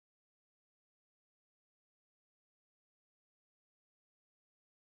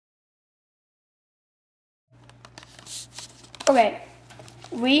Okay,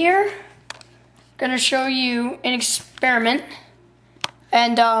 we're gonna show you an experiment,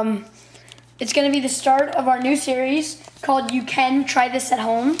 and it's gonna be the start of our new series called You Can Try This at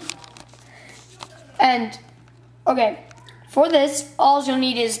Home. And okay, for this, all you'll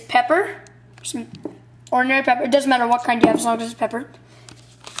need is pepper, some ordinary pepper. It doesn't matter what kind you have as long as it's pepper.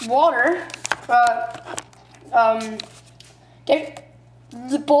 Water,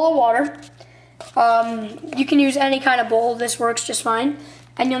 the bowl of water. You can use any kind of bowl. This works just fine.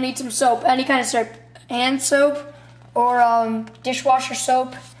 And you'll need some soap, any kind of soap, hand soap or dishwasher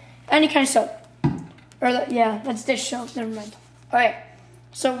soap, any kind of soap. Yeah, that's dish soap. Never mind. All right.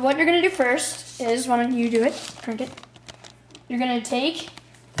 So what you're gonna do first is, why don't you do it? Drink it. You're gonna take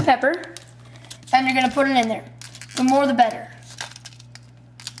the pepper and you're gonna put it in there. The more, the better.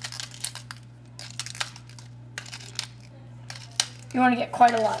 You want to get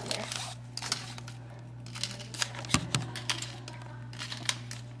quite a lot in there.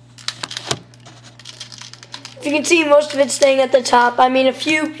 If you can see, most of it's staying at the top. I mean,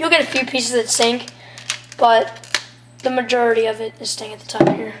 you'll get a few pieces that sink, but the majority of it is staying at the top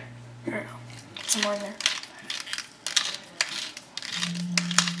here. Here, get some more in there.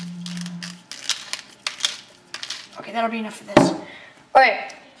 Okay, that'll be enough for this. All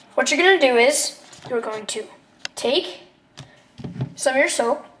right, what you're gonna do is you're going to take some of your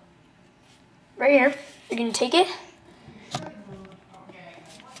soap right here. You're gonna take it.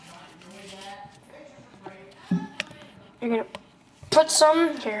 You're gonna put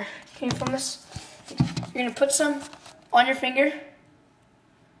some here. Can you film this? You're gonna put some on your finger,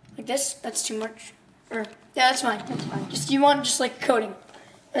 like this. That's too much. Yeah, that's fine. That's fine. You want just like coating,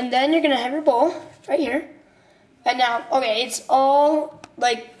 and then you're gonna have your bowl right here. And now, okay, it's all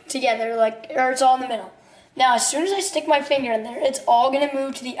like together, or it's all in the middle. Now, as soon as I stick my finger in there, it's all gonna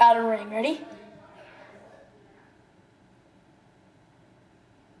move to the outer ring. Ready?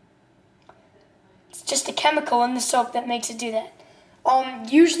 It's just a chemical in the soap that makes it do that.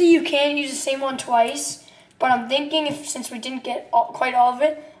 Usually you can use the same one twice, but I'm thinking since we didn't get quite all of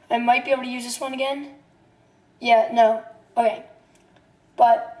it, I might be able to use this one again. Yeah, no, okay.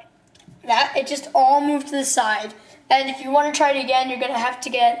 But it just all moved to the side. And if you want to try it again, you're gonna have to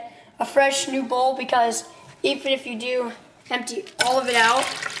get a fresh new bowl, because even if you do empty all of it out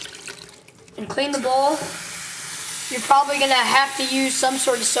and clean the bowl, you're probably gonna have to use some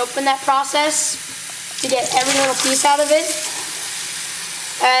sort of soap in that process to get every little piece out of it.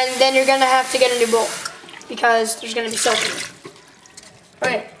 And then you're gonna have to get a new bowl because there's gonna be soap in it.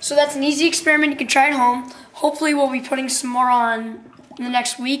 Okay, so that's an easy experiment. You can try it at home. Hopefully we'll be putting some more on in the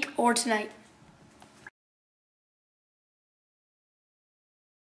next week or tonight.